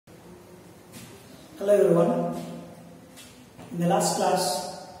Hello everyone. In the last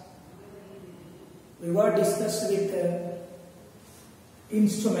class, we were discussed with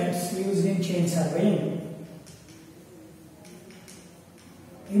instruments used in chain surveying.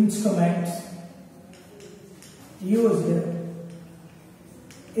 Instruments used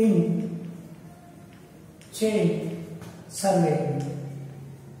in chain surveying.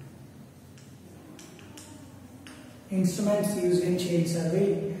 Instruments used in chain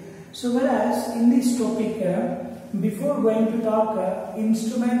surveying. So whereas in this topic, before going to talk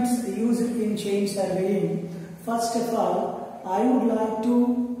instruments used in chain surveying, first of all, I would like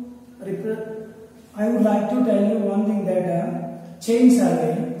to tell you one thing that chain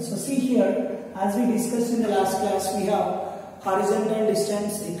surveying. So see here, as we discussed in the last class, we have horizontal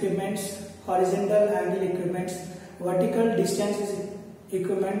distance equipments, horizontal angle equipments, vertical distance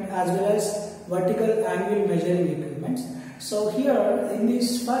equipment, as well as vertical angle measuring equipments. So here in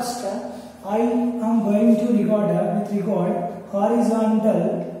this first, I am going to regard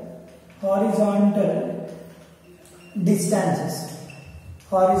horizontal distances.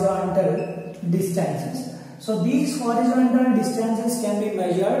 Horizontal distances. So these horizontal distances can be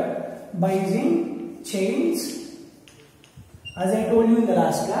measured by using chains, as I told you in the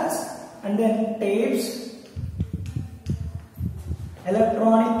last class, and then tapes,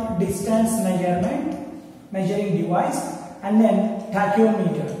 electronic distance measuring device, and then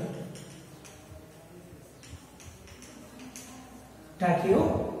tachyometer.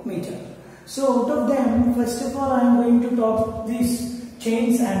 So out of them, first of all, I am going to talk these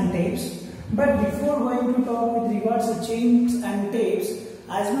chains and tapes. But before going to talk with regards to chains and tapes,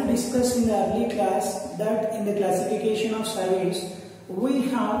 as we discussed in the early class, that in the classification of surveys, we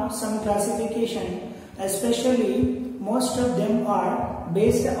have some classification, especially most of them are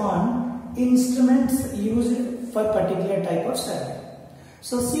based on instruments used for particular type of survey.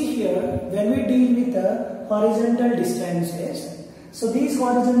 So see here, when we deal with the horizontal distances, so these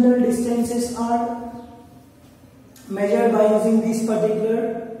horizontal distances are measured by using these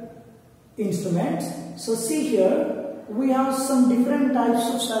particular instruments. So see here, we have some different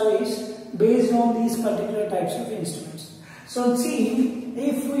types of surveys based on these particular types of instruments. So see,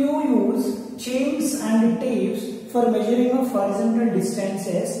 if you use chains and tapes for measuring of horizontal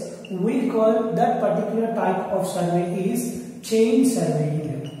distances, we call that particular type of survey is chain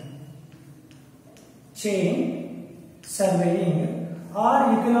surveying. Chain surveying,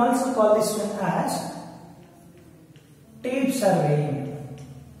 or you can also call this one as tape surveying.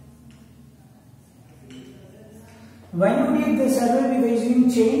 When you did the survey with using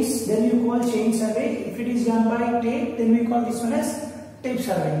chains, then you call chain survey. If it is done by tape, then we call this one as tape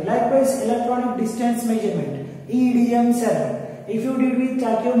surveying. Likewise, electronic distance measurement, EDM survey. If you did with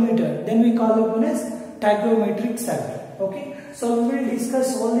tachyometer, then we call it one as tachyometric survey. Okay, so we will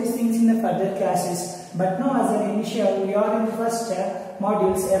discuss all these things in the further classes. But now, as an initial, we are in the first early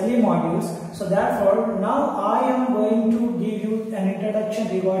modules. So therefore, now I am going to give you an introduction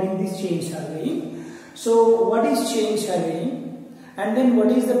regarding this chain surveying. So what is chain surveying? And then what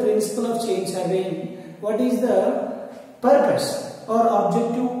is the principle of chain surveying? What is the purpose or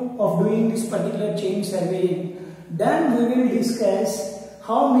objective of doing this particular chain surveying? Then we will discuss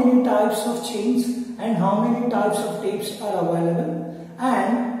how many types of chains and how many types of tapes are available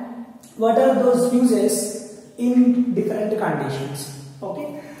and what are those uses in different conditions.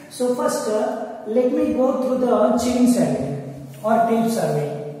 Okay. So first let me go through the chain survey or tape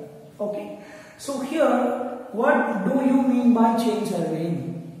survey. Okay. So here, what do you mean by chain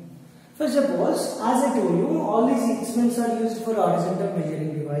surveying? First suppose, as I told you, all these instruments are used for horizontal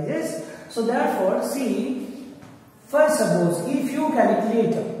measuring devices. So therefore, see, first suppose if you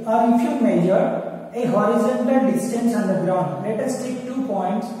calculate or if you measure a horizontal distance on the ground, let us take 2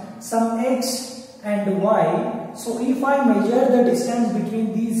 points, some x and y. So if I measure the distance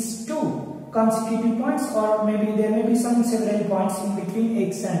between these two consecutive points, or maybe there may be some several points in between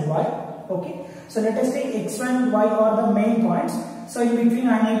x and y. Okay, so let us take x and y are the main points. So in between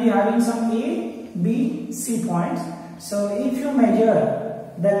I may be having some a, b, c points. So if you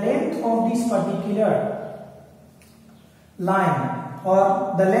measure the length of this particular line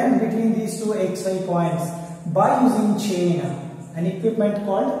or the length between these two xy points by using chain, an equipment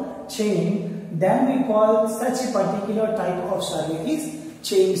called chain, then we call such a particular type of survey is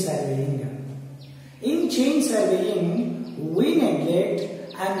chain surveying. In chain surveying, we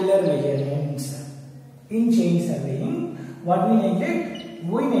neglect angular measurements. In chain surveying, what we neglect?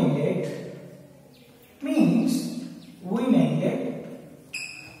 We neglect means we neglect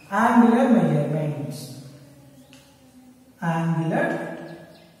angular measurements. Angular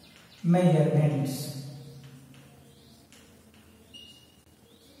measurements.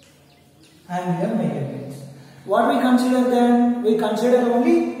 angular measurements. What we consider then? We consider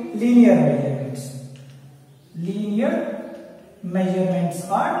only linear measurements. Linear measurements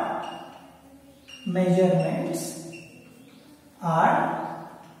are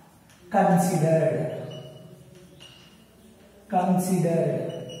considered.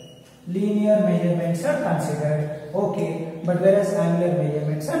 Linear measurements are considered. Okay, but whereas angular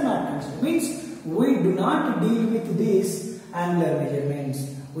measurements are not considered. Means we do not deal with these angular measurements.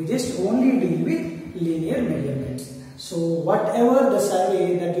 We just only deal with linear measurements. So whatever the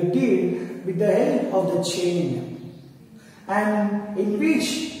survey that you did with the help of the chain, and in which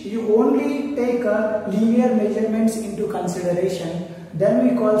you only take linear measurements into consideration, then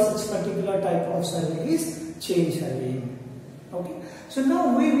we call such particular type of survey is chain surveying. Okay. So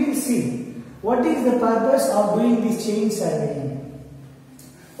now we will see what is the purpose of doing this chain surveying.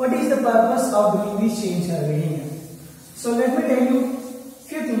 What is the purpose of doing this chain surveying? So let me tell you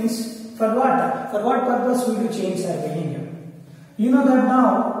few things. For what? For what purpose we do chain surveying? You know that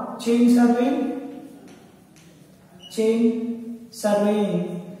now chain surveying.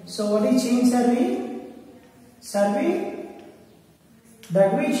 So what is chain surveying? Survey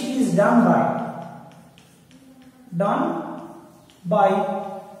that which is done by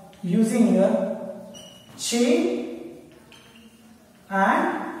using a chain, and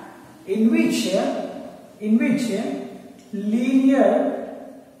in which linear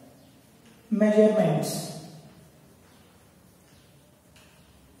measurements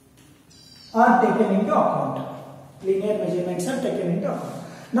are taken into account. Linear measurements are taken into account.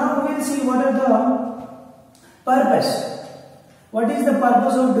 Now we will see what are the purpose. What is the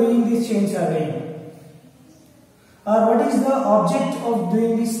purpose of doing this chain surveying? Or what is the object of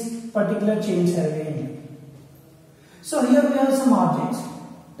doing this particular chain surveying? So here we have some objects.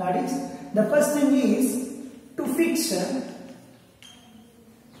 That is, the first thing is to fix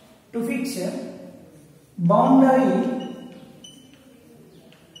boundary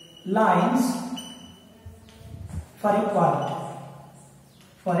lines for a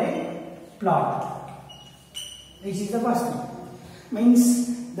plot. This is the first thing.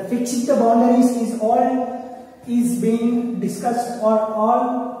 Means the fixing the boundaries is being discussed, or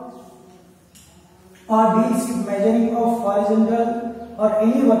all deals with measuring of horizontal or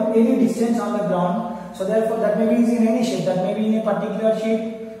any distance on the ground. So therefore that may be in any shape, that may be in a particular shape,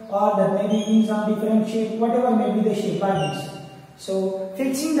 or that may be in some different shape, whatever may be the shape like this. So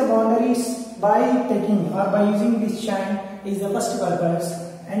fixing the boundaries by taking or by using this chain is the first purpose,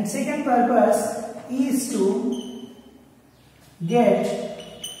 and second purpose is to get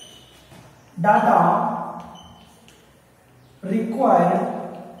data required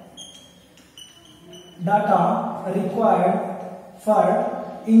for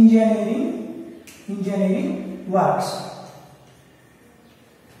engineering works.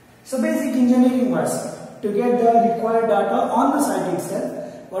 So basic engineering works, to get the required data on the site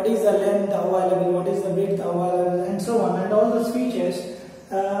itself. What is the length available, what is the width available, and so on, and all those features.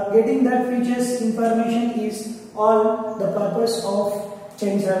 Getting that features information is all the purpose of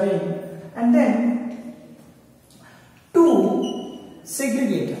chain surveying. And then to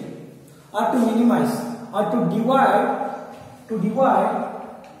segregate or to minimize or to divide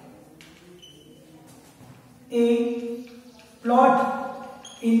a plot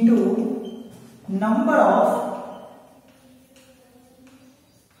into number of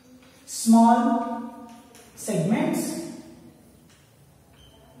small segments,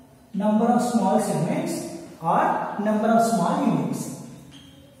 or number of small units.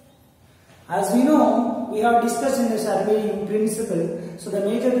 As we know, we have discussed in the surveying principle. So the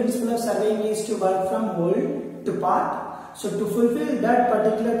major principle of surveying is to work from whole to part. So to fulfill that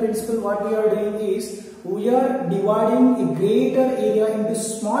particular principle, what we are doing is we are dividing a greater area into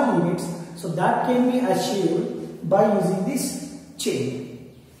small units. So that can be achieved by using this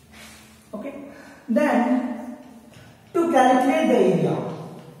chain. Okay. Then to calculate the area,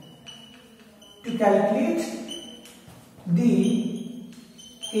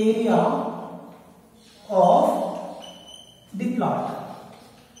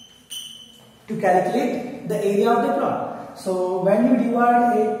 of the plot. So when you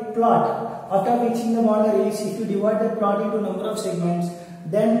divide a plot, after fixing the boundaries, if you divide the plot into number of segments,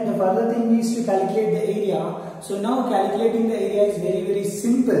 then the further thing is to calculate the area. So now calculating the area is very, very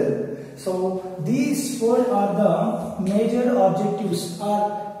simple. So these four are the major objectives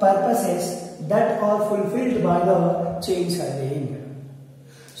or purposes that are fulfilled by the chain surveying.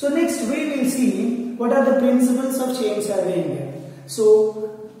 So next we will see what are the principles of chain surveying.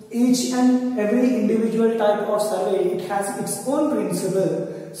 So each and every individual type of survey, it has its own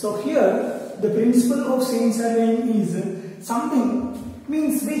principle. So here the principle of chain surveying is something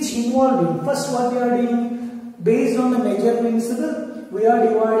means which involving, first what we are doing, based on the measure principle, we are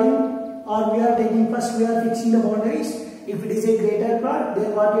dividing, or we are taking, first we are fixing the boundaries. If it is a greater part,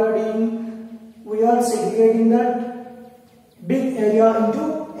 then what we are doing, we are segregating that big area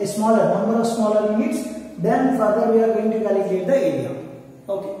into a smaller number of smaller units, then further we are going to calculate the area.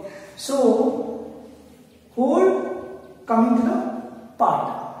 Okay, so whole coming to the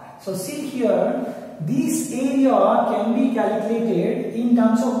part. So see here, this area can be calculated in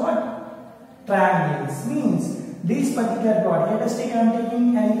terms of what? Triangles. Means this particular plot, let us take, I am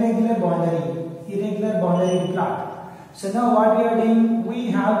taking an irregular boundary plot. So now what we are doing,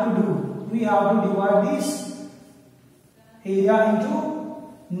 we have to divide this area into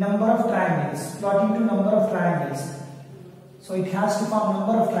number of triangles, plot into number of triangles. So it has to form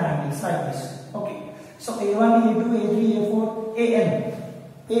number of triangles like this. Okay. So A1, A2, A3, A4,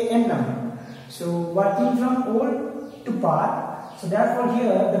 AN number. So working from whole to part. So therefore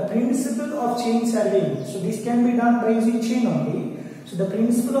here the principle of chain surveying. So this can be done by using chain only. So the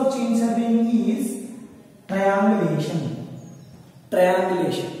principle of chain surveying is triangulation.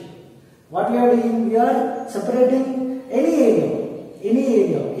 Triangulation. What we are doing? We are separating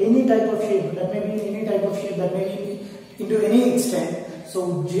any type of shape. That may be any type of shape, that may be into any extent.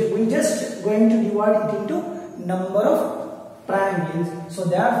 So we just going to divide it into number of triangles. So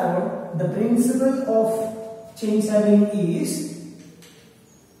therefore the principle of chain surveying is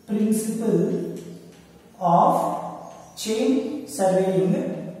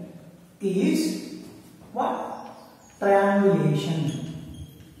what? Triangulation.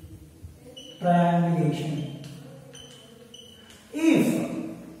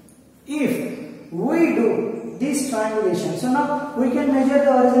 If we do this triangulation, so now we can measure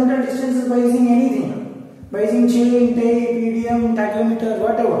the horizontal distances by using anything, by using chain, tape, medium, tachometer,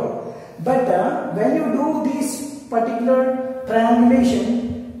 whatever. But when you do this particular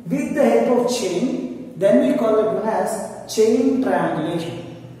triangulation with the help of chain, then we call it known as chain triangulation.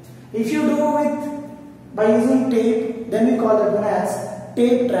 If you do it by using tape, then we call it known as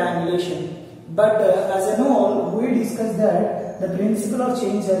tape triangulation. But as a known, we discussed that the principle of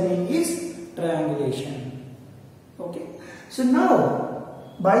chain surveying is triangulation. Okay. So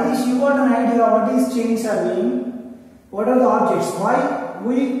now, by this you got an idea what is chain surveying, what are the objects, why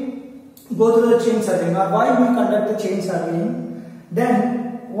we go through the chain surveying, or why we conduct the chain surveying.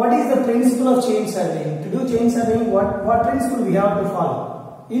 Then what is the principle of chain surveying? To do chain surveying, what principle we have to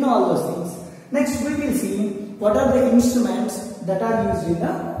follow? You know all those things. Next we will see what are the instruments that are used in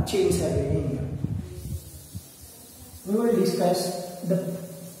the chain surveying. We will discuss the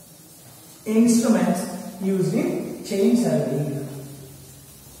instruments used in chain surveying.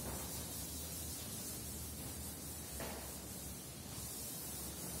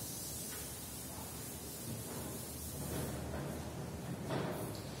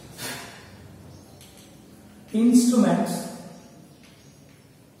 Instruments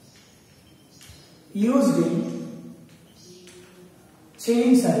used in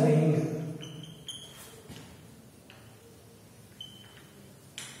chain surveying.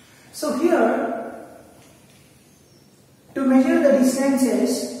 So here, to measure the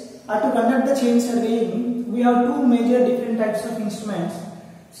distances or to conduct the chain surveying, we have two major different types of instruments.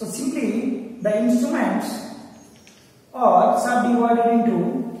 So simply the instruments are subdivided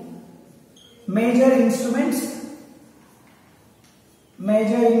into major instruments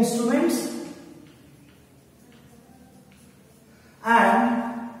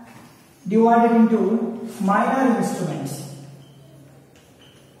and divided into minor instruments.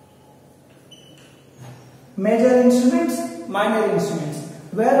 Major instruments, minor instruments.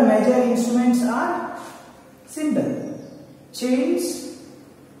 Where major instruments are simple. Chains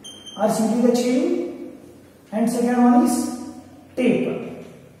are simply the chain, and second one is tape.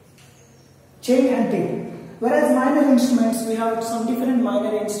 Chain and tape. Whereas minor instruments, we have some different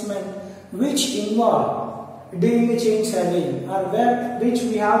minor instruments which involve during the chain surveying, or which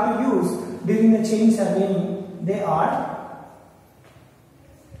we have to use during the chain surveying. They are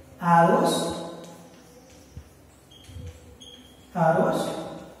arrows,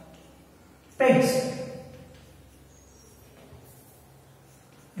 pegs,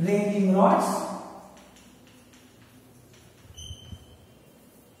 ranging rods,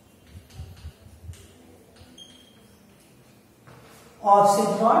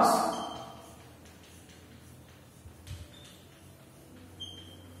 offset rods,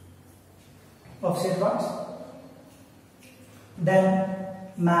 then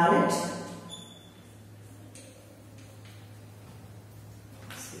mallet,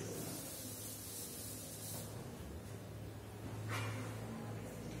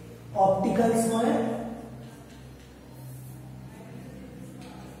 optical square,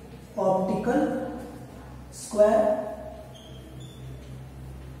 optical square,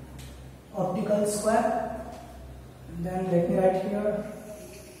 then let me write here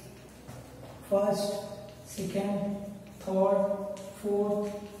first, second, third,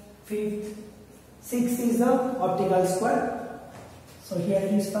 fourth, fifth, sixth is the optical square. So here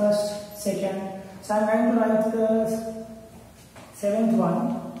it is first, second. So I am going to write the seventh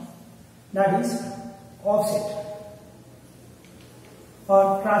one, that is offset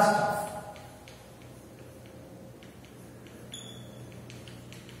or cross-staff.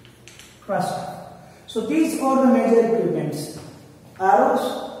 So these are the major equipments.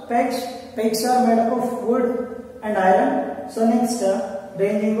 Arrows, pegs are made up of wood and iron. So next,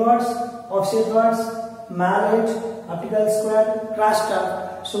 ranging rods, offset rods, mallet, optical square,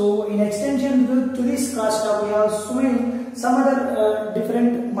 cross-staff. So in extension to this cross-staff, we have some other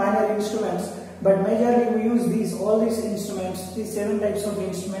different minor instruments, but majorly we use all these instruments, these 7 types of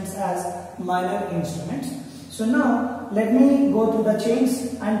instruments as minor instruments. So now let me go to the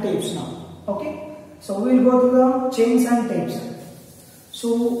chains and tapes now. Okay, so we will go to the chains and tapes.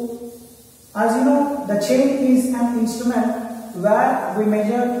 So as you know, the chain is an instrument where we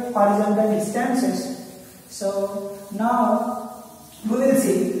measure horizontal distances. So now we will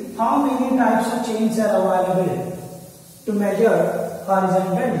see how many types of chains are available to measure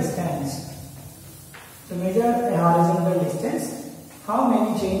horizontal distance. To measure a horizontal distance, how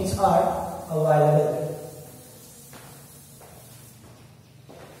many chains are available?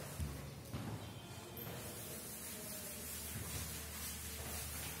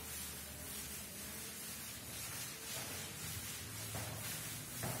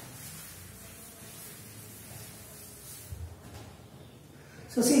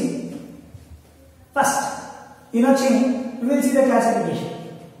 So see, first, in a chain, we will see the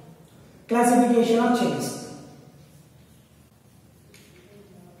classification of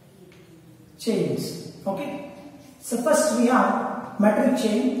chains. Okay. So first we have metric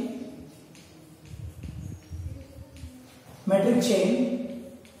chain.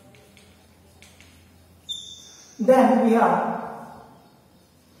 Then we have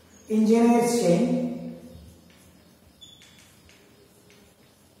engineer's chain.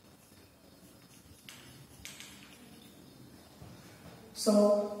 So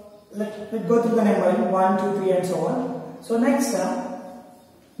let's go through the number 1, 2, 3 and so on. So next,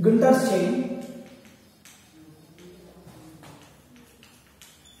 Gunter's chain,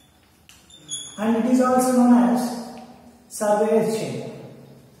 and it is also known as surveyor's chain.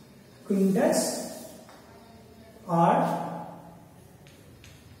 Gunter's or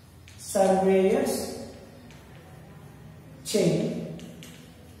surveyor's chain.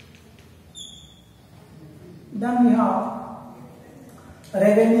 Then we have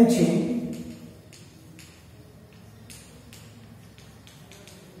revenue chain,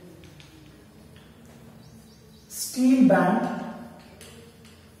 steel band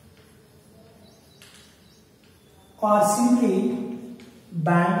or simply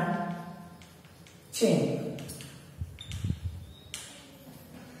band chain.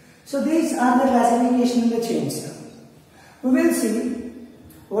 So these are the classification of the chains. We will see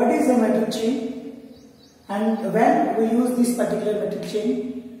what is a metric chain and when we use this particular metric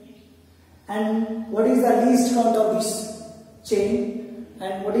chain, and what is the least count of this chain,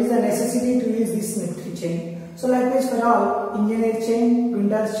 and what is the necessity to use this metric chain. So likewise for all, engineer chain,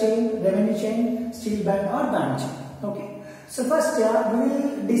 Gunter's chain, revenue chain, steel band or band chain. Okay. So first we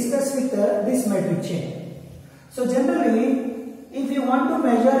will discuss with this metric chain. So generally, if you want to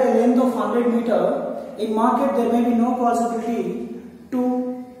measure a length of 100 meter, in market there may be no possibility to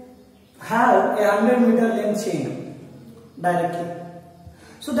have a 100-meter length chain directly.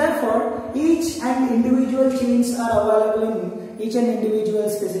 So therefore, each and individual chains are available in each and individual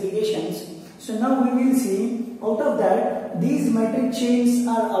specifications. So now we will see out of that, these metric chains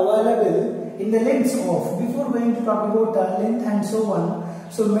are available in the lengths of, before going to talk about the length and so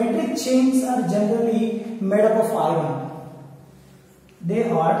on. So metric chains are generally made up of iron. They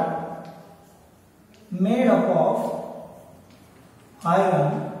are made up of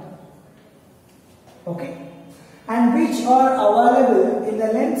iron. Okay, and which are available in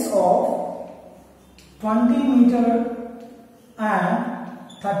the lengths of 20 meter and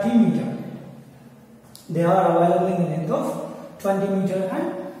 30 meter. They are available in the length of 20 meter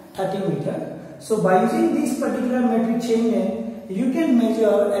and 30 meter. So by using this particular metric chain length, you can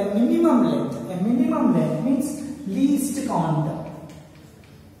measure a minimum length. A minimum length means least count.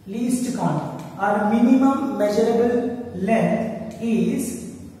 Least count or minimum measurable length is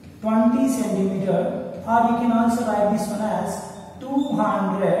 20 centimeter, or you can also write this one as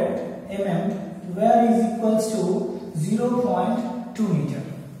 200 mm, where is equals to 0.2 meter.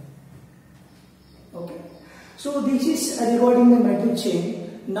 So this is regarding the metric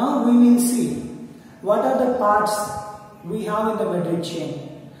chain. Now we will see what are the parts we have in the metric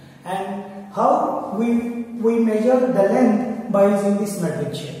chain and how we measure the length by using this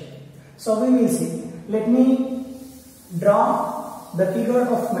metric chain. So we will see. Let me draw the figure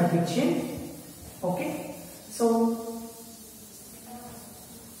of metric chain. Okay. So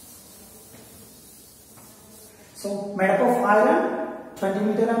made up of iron, 20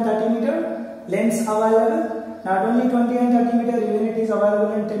 meter and 30 meter, lengths available. Not only 20 and 30 meter, even it is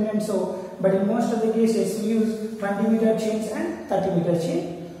available in 10 and so, but in most of the cases we use 20 meter chains and 30 meter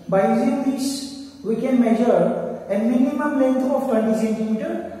chain. By using this, we can measure a minimum length of 20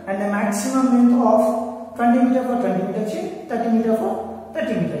 centimeter and a maximum length of 20 meter for 20 meter chain, 30 meter for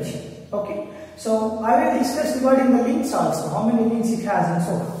 30 meter chain. Okay. So I will discuss regarding the links also, how many links it has and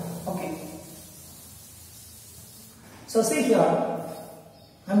so on. Okay. So see here,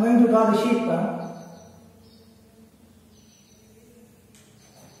 I am going to draw the shape.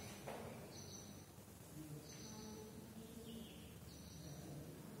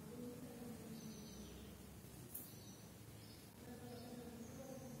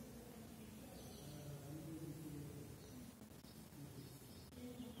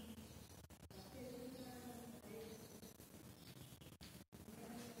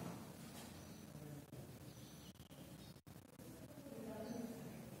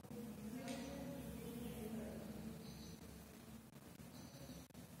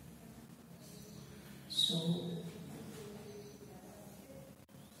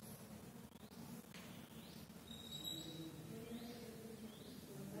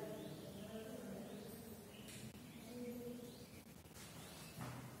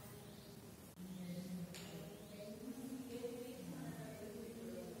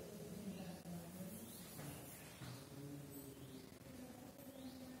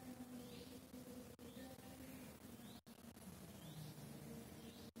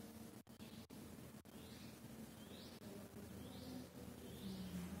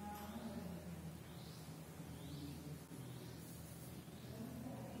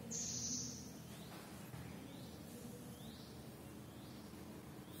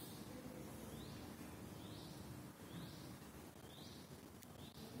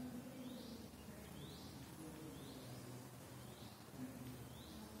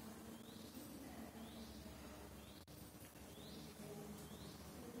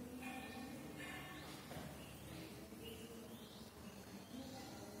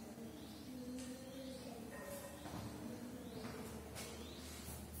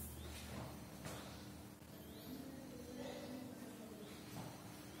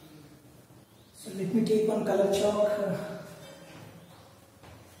 So let me take one color chalk.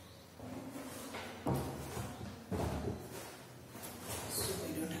 So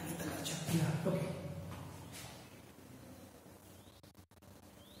I don't have a color chalk here. Okay.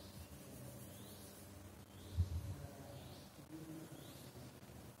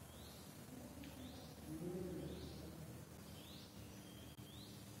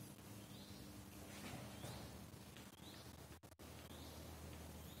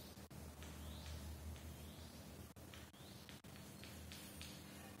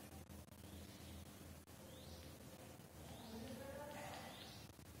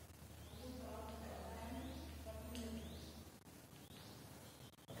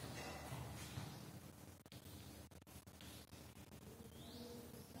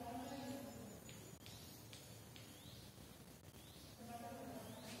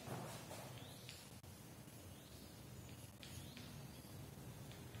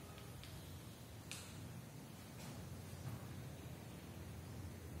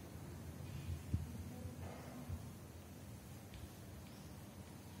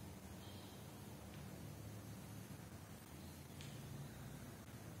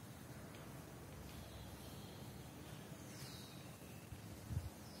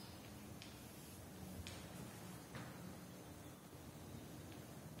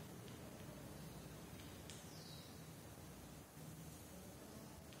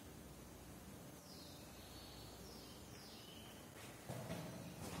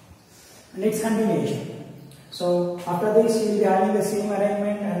 And its continuation. So after this you will be having the same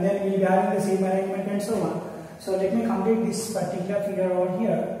arrangement and then we will be having the same arrangement and so on. So let me complete this particular figure over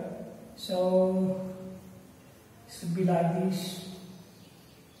here. So it should be like this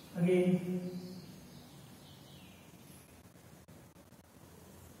again.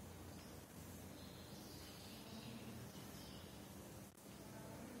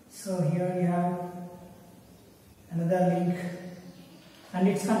 So here we have another link and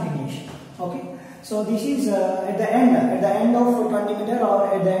its continuation. Okay. So this is at the end of 20 meter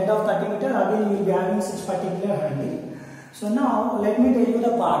or at the end of 30 meter, again you will be having such particular handle. So now let me tell you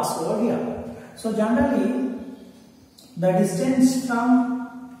the parts over here. So generally the distance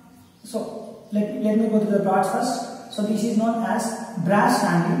from, so let me go to the parts first. So this is known as brass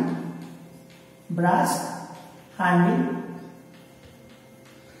handle.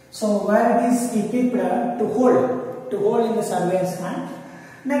 So where it is equipped to hold in the surveyor's hand.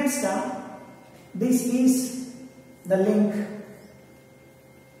 Next, this is the link.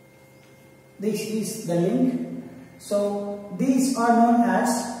 So these are known as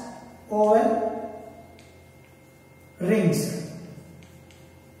oval rings.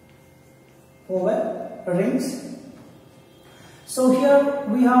 So here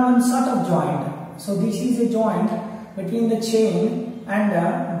we have one sort of joint. So this is a joint between the chain and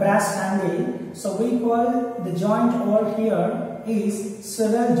the brass handle. So we call the joint over here is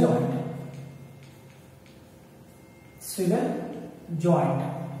swivel joint.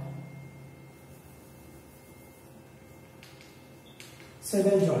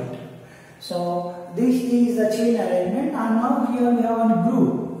 So this is the chain arrangement, and now here we have one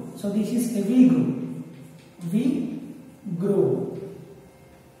groove. So this is a V groove.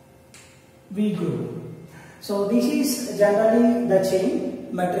 So this is generally the chain,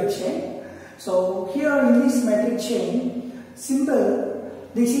 metric chain. So here in this metric chain,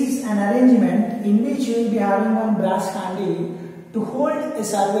 this is an arrangement in which you will be having one brass handle to hold a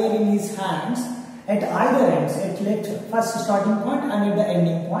surveyor in his hands at either ends, at first starting point and at the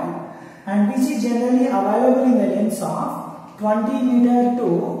ending point, and which is generally available in the lengths of 20 meter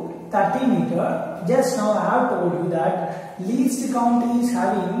to 30 meter. Just now I have told you that least count is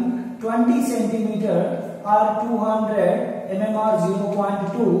having 20 centimeter or 200 mm or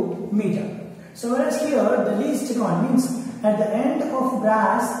 0.2 meter. So whereas here the least count means at the end of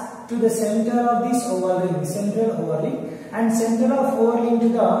brass to the center of this overling, central overling, and center of overling to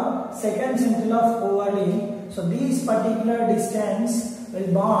the second central of overling. So this particular distance will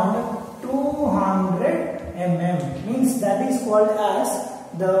bond 200 mm, means that is called as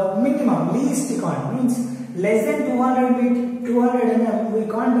the minimum, least count, means less than 200 mm we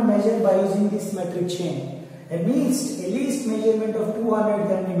can't measure by using this metric chain. At least measurement of 200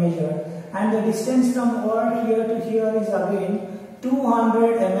 can be measured, and the distance from over here to here is again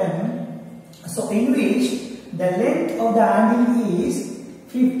 200 mm. So in which the length of the handle is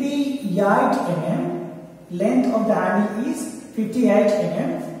 58 mm. Length of the handle is 58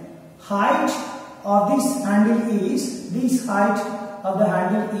 mm. Height of this handle is, is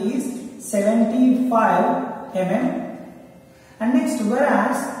 75 mm. And next,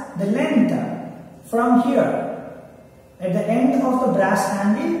 whereas the length from here at the end of the brass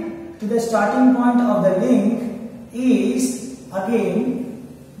handle to the starting point of the link is again,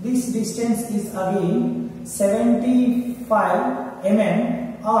 this distance is again 75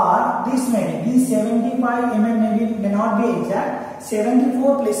 mm, or this 75 mm may not be exact,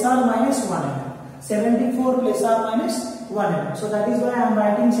 74 plus or minus 1 mm. 74 plus or minus 1 mm. So that is why I am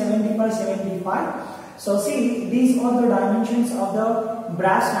writing 75. So see, these are the dimensions of the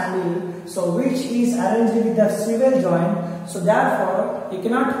brass handle, so which is arranged with the swivel joint. So therefore, you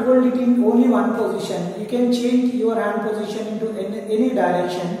cannot hold it in only one position. You can change your hand position into any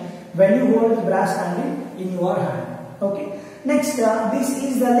direction when you hold the brass handle in your hand. Okay. Next, this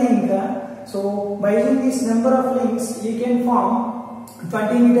is the link. So by using this number of links, you can form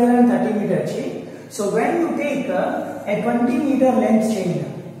 20 meter and 30 meter chain. So when you take a 20 meter length chain,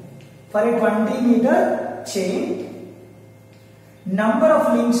 for a 20 meter chain, number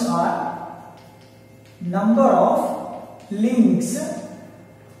of links are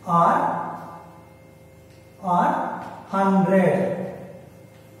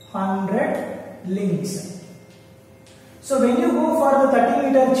 100 links. So when you go for the 30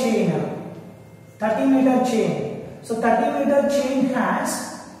 meter chain, so 30 meter chain has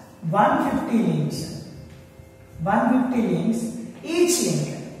 150 links. 150 links.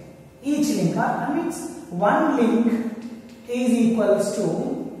 Each link means one link is equals to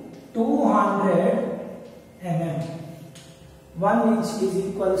 200 mm. One inch is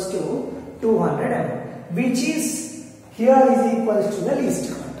equals to 200 mm, which is here is equals to the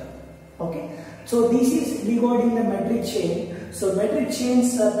least count. Okay. So this is regarding the metric chain. So metric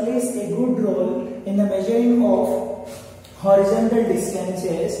chains plays a good role in the measuring of horizontal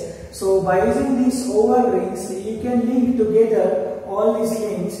distances. So by using these oval rings, you can link together all these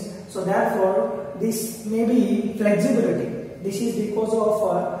links. So therefore, this may be flexibility. This is because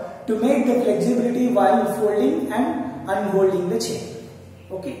of to make the flexibility while folding and unfolding the chain.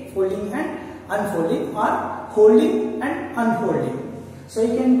 Okay, folding and unfolding, or holding and unfolding. So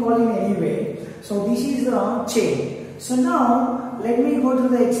you can call in any way. So this is the chain. So now let me go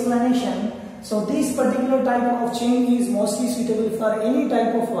through the explanation. So this particular type of chain is mostly suitable for any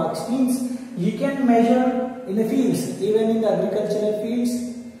type of works. Means you can measure in the fields, even in the agricultural fields,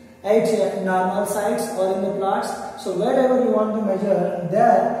 at normal sites or in the plots. So wherever you want to measure,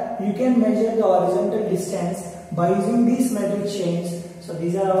 there you can measure the horizontal distance by using these metric chains. So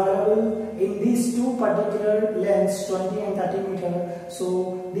these are available in these two particular lengths, 20 and 30 meter.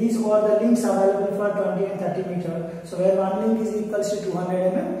 So these are the links available for 20 and 30 meter. So where one link is equals to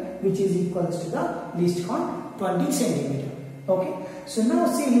 200 mm, which is equals to the least count 20 centimeter. Okay. So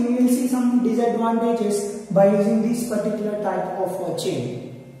now see, we will see some disadvantages by using this particular type of chain.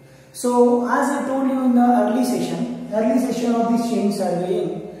 So as I told you in the early session of this chain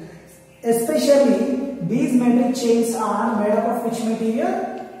surveying, especially these metric chains are made up of which material?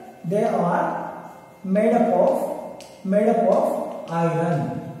 They are made up of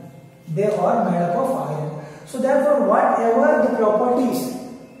iron. They are made up of iron. So therefore, whatever the properties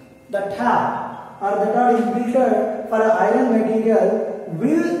that have or that are inbuilt for an iron material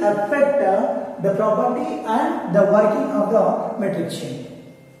will affect the property and the working of the metric chain.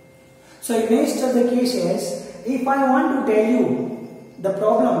 So in most of the cases, if I want to tell you the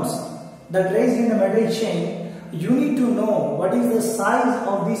problems that raised in the metric chain, you need to know what is the size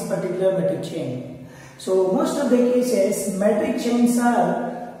of this particular metric chain. So most of the cases, metric chains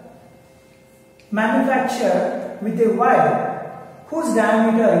are manufactured with a wire whose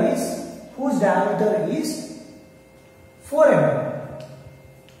diameter is 4 mm.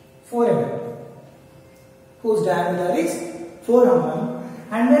 4 mm. Whose diameter is 4 mm.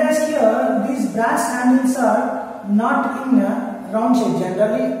 And whereas here these brass handles are not in a round shape.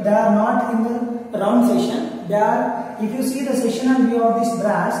 Generally, they are not in the round section. They are, if you see the sectional view of this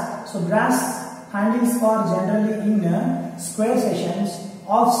brass, so brass handles are generally in square sections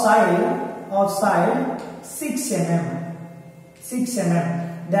of side 6 mm. 6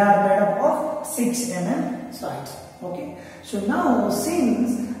 mm. They are made up of 6 mm sides. Okay. So now,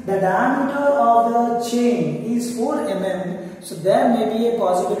 since the diameter of the chain is 4 mm, so there may be a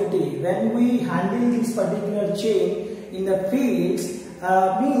possibility when we handle this particular chain in the fields,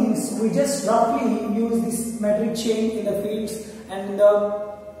 means we just roughly use this metric chain in the fields and in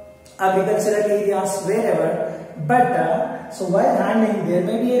the agricultural areas wherever. But so while handling, there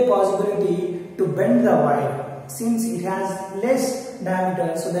may be a possibility to bend the wire since it has less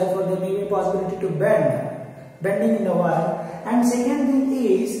diameter. So therefore, there may be a possibility to bending in the wire. And second thing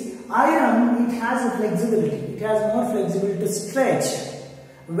is, iron, it has a flexibility. It has more flexibility to stretch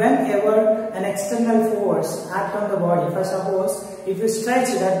whenever an external force acts on the body. For suppose, if you stretch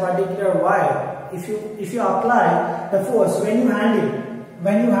that particular wire, if you apply the force when you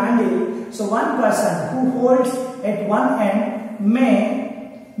handle, so one person who holds at one end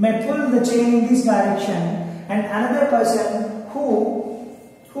may pull the chain in this direction, and another person who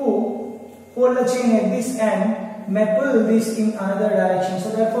hold the chain at this end may pull this in another direction.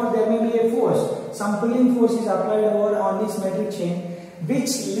 So therefore, there may be a force. Some pulling force is applied over on this metric chain,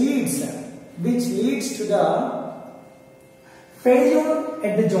 which leads to the failure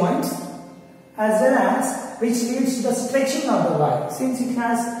at the joints, as well as which leads to the stretching of the wire. Since it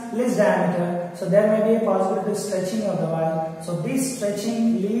has less diameter, so there may be a possibility of stretching of the wire. So this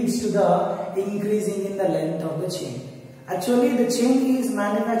stretching leads to the increasing in the length of the chain. Actually, the chain is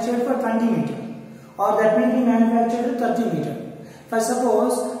manufactured for 20 meter. Or that may be manufactured to 30 meter. For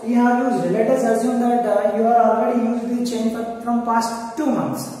suppose you have used, let us assume that you are already used the chain from past 2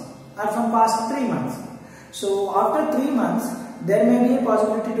 months or from past 3 months. So after 3 months, there may be a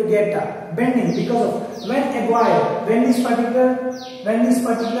possibility to get bending, because of when this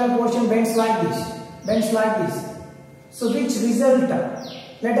particular portion bends like this. So which result?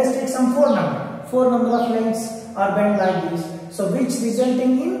 Let us take some 4 number of lengths are bent like this. So which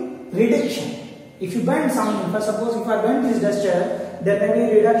resulting in reduction. If you bend something, for suppose if I bend this duster, there may be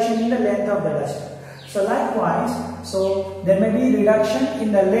a reduction in the length of the duster. So likewise, so there may be reduction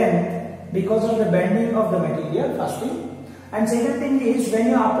in the length because of the bending of the material, first thing. And second thing is, when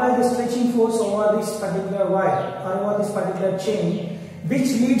you apply the stretching force over this particular wire or over this particular chain,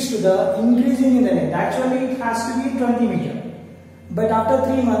 which leads to the increasing in the length. Actually, it has to be 20 meter. But after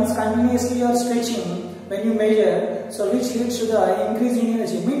 3 months, continuously you are stretching when you measure, so which leads to the increasing in the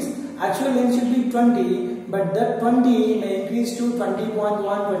chain. Means actual length should be 20, but that 20 may increase to 20.1,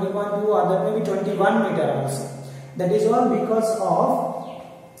 20.2, or that may be 21 meter also. That is all because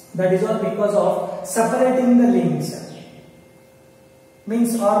of separating the links.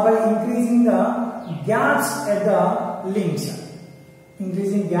 Means or by increasing the gaps at the links.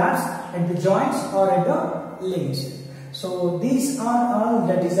 Increasing gaps at the joints or at the links. So these are all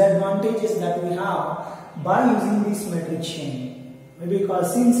the disadvantages that we have by using this metric chain,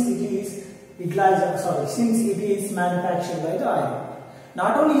 because since it is manufactured by the iron.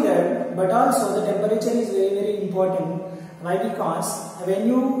 Not only that, but also the temperature is very, very important. Why? Because when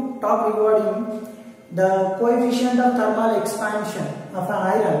you talk regarding the coefficient of thermal expansion of an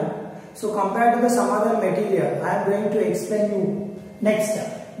iron, so compared to the some other material, I am going to explain you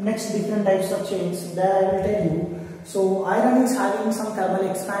next different types of chains. There I will tell you. So iron is having some thermal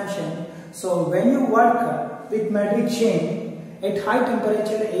expansion. So when you work with metric chain at high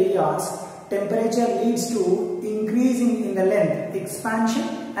temperature areas, temperature leads to increasing in the length,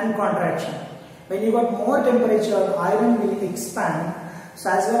 expansion and contraction. When you got more temperature, iron will expand. So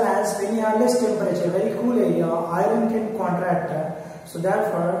as well as when you have less temperature, very cool area, iron can contract. So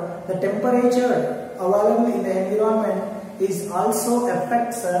therefore, the temperature available in the environment is also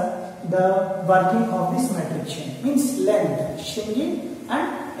affects the working of this metric chain. Means length, shrinking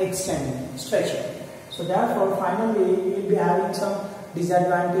and extending, stretching. So therefore, finally, we will be having some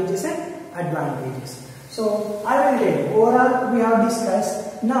disadvantages and advantages. So I will tell you, overall we have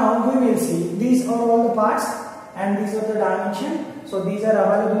discussed. Now we will see, these are all the parts and these are the dimension. So these are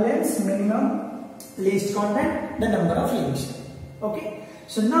available lengths, minimum, least content, the number of links. Okay.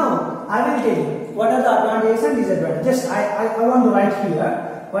 So now I will tell you what are the advantages and disadvantages. Just I want to write here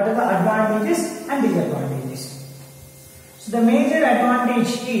what are the advantages and disadvantages. So the major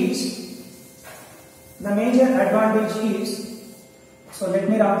advantage is, so let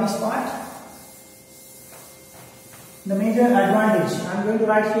me write this part. The major advantage, I am going to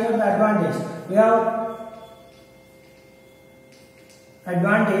write here the advantage. We have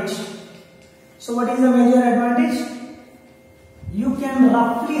advantage. So what is the major advantage? You can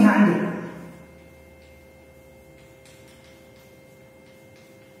roughly handle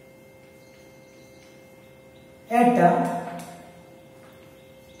at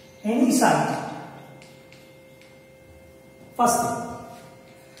any site. First thing.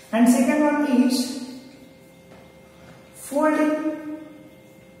 And second one is folding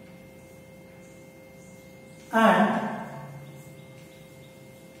and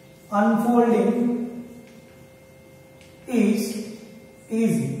unfolding is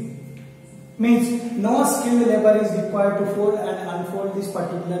easy. Means no skilled labor is required to fold and unfold this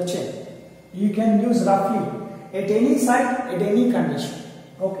particular chain. You can use roughly at any site, at any condition.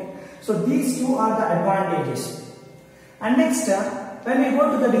 Okay. So these two are the advantages. And next, when we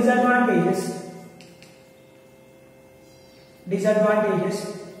go to the disadvantages, we have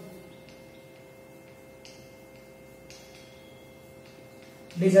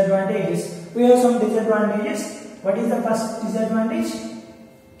some disadvantages. What is the first disadvantage?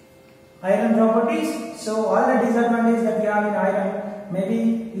 Iron properties. So all the disadvantages that we have in iron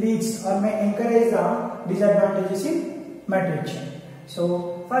maybe leads or may encourage the disadvantages in metric chain.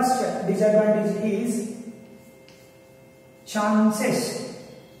 So first disadvantage is chances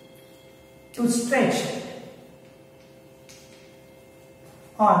to stretch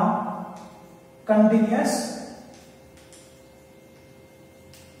on continuous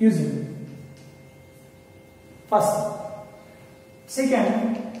using. First.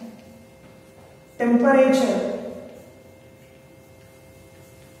 Second, temperature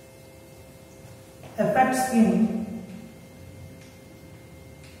effects in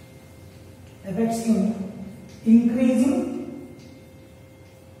increasing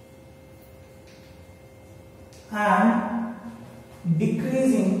and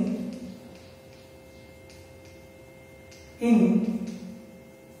decreasing in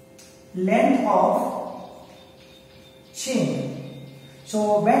length of chain.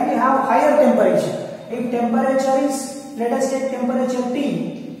 So when we have higher temperature, if temperature is, let us take temperature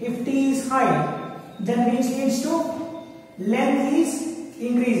T, if T is high, then which leads to length is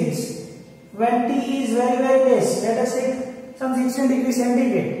increases. When T is very, very less, let us take some 16 degrees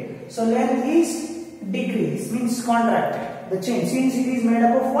centigrade, so length is decrease, means contracted, the chain, since it is made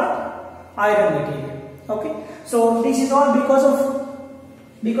up of what? Iron material. Okay. So this is all because of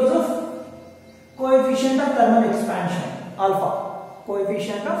coefficient of thermal expansion, alpha,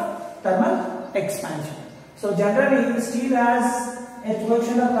 coefficient of thermal expansion. So generally steel has a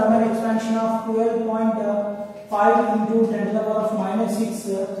coefficient of thermal expansion of 12.5 into 10 to the power of minus 6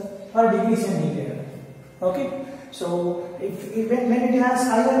 per degree centigrade. Okay. So when it has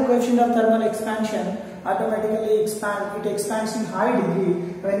higher coefficient of thermal expansion, automatically it expands in high degree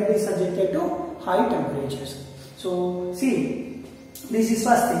when it is subjected to high temperatures. So see, this is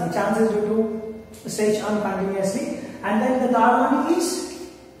first thing, chances due to stretch on continuously, and then the third one is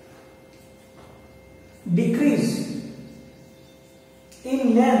decrease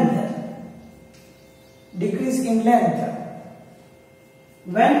in length.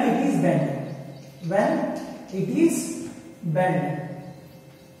 when it is bent. When it is bent.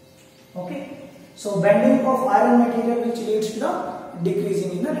 Okay. So bending of iron material which leads to the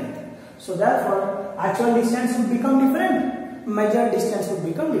decreasing in the length. So therefore actual distance would become different, measured distance would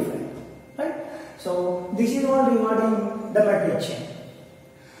become different. Right. So this is all regarding the metric chain.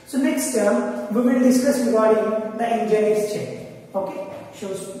 So next term we will discuss regarding the engineer's chain. Okay. So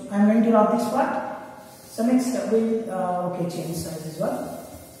I am going to wrap this part. So next we will change size as well.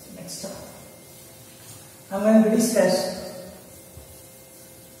 So next term I am going to discuss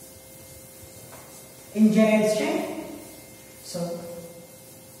engineer's chain. So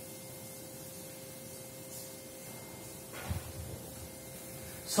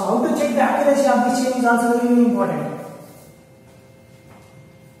how to check the accuracy of this chain is also very important.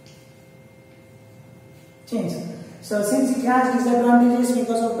 Chains. So since it has disadvantages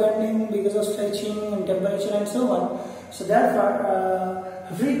because of bending, because of stretching and temperature and so on, so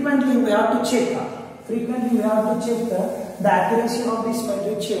therefore frequently we have to check. The accuracy of this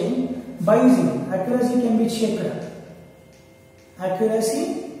metric chain by using accuracy can be checked.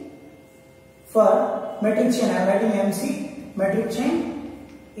 Accuracy for metric chain, I am writing MC, metric chain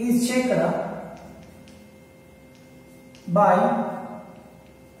is checked by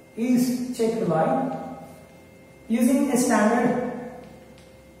using a standard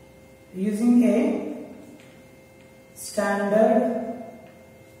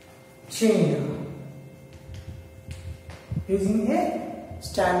chain.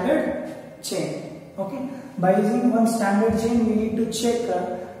 Okay, by using one standard chain we need to check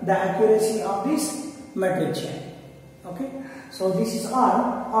the accuracy of this metric chain. Okay, so this is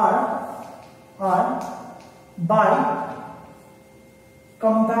R by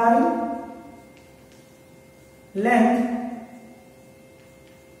comparing length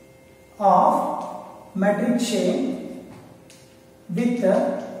of metric chain with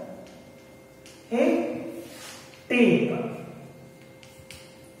a tape.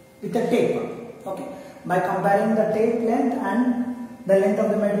 Okay, by comparing the tape length and the length of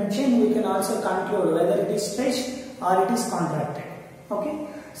the metric chain we can also conclude whether it is stretched or it is contracted. Okay,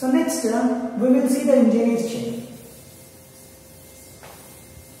 so next we will see the engineer's chain.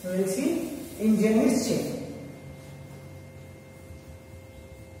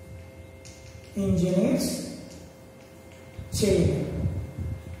 Engineer's chain.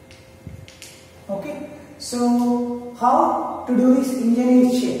 Okay, so how to do this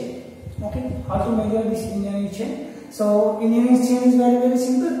engineer's chain? Okay, how to measure this engineer's chain? So engineer's chain is very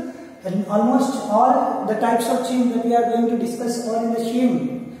simple, and almost all the types of chain that we are going to discuss are in the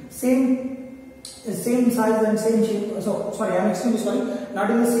same size and same shape. So sorry, I am extremely sorry, not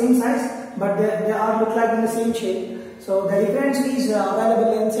in the same size, but they are look like in the same shape. So the difference is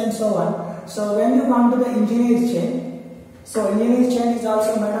available lengths and so on. So when you come to the engineer's chain, so engineer's chain is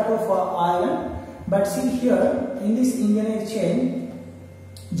also made up of iron, but see here in this engineer's chain,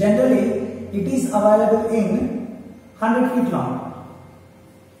 generally it is available in 100 feet long,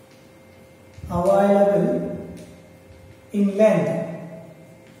 available in length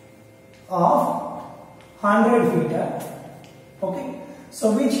of 100 feet. Okay,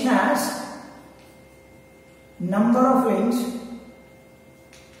 so which has number of links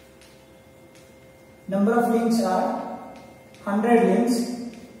are 100 links.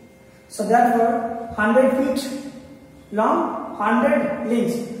 So therefore 100 feet long, 100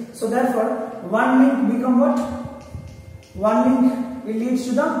 links. So therefore one link become what? One link will lead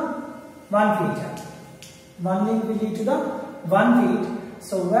to the 1 feet. One link will lead to the 1 feet.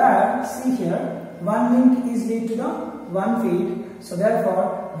 So where, see here, one link is lead to the 1 feet. So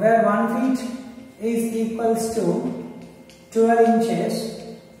therefore where 1 feet is equals to 12 inches.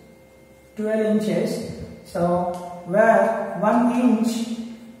 So where 1 inch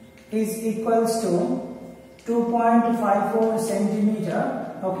is equals to 2.54 centimeter.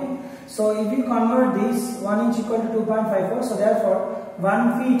 Okay, so if you convert this 1 inch equal to 2.54, so therefore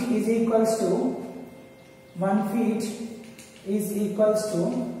 1 feet is equals to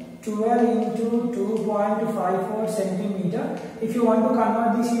 12 into 2.54 centimeter. If you want to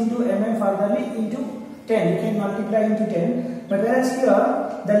convert this into mm furtherly into 10, you can multiply into 10. But whereas here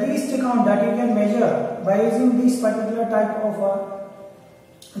the least count that you can measure by using this particular type of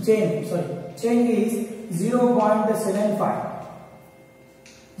chain is 0.75.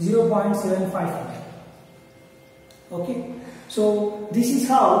 Okay, so this is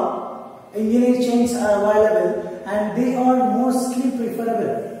how engineer chains are available, and they are mostly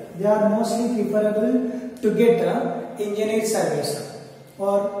preferable. To get engineer service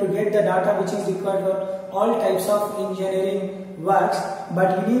or to get the data which is required for all types of engineering works.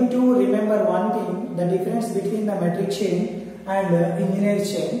 But you need to remember one thing: the difference between the metric chain and engineer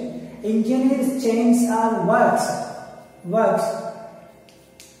chain. Engineer chains are works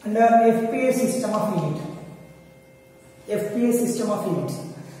under FPA system of unit. FPA system of units.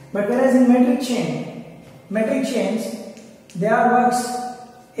 But whereas in metric chains, they are works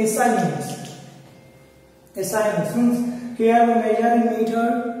SI units. SI units means here we measure in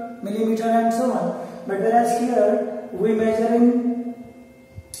meter, millimeter and so on. But whereas here we measure in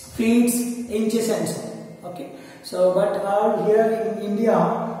feet, inches and so on. Okay. So but here in India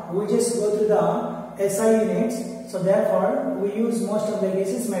we just go through the SI units. So therefore we use most of the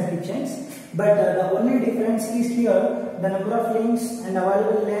cases metric chains. But the only difference is here the number of links and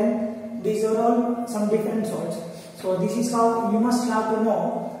available length. These are all some different sorts. So this is how you must have to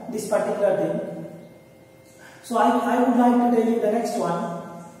know this particular thing. So I would like to tell you the next one,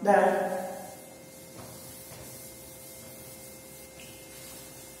 that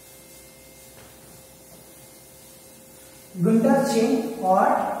Gunter chain,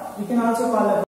 or you can also call it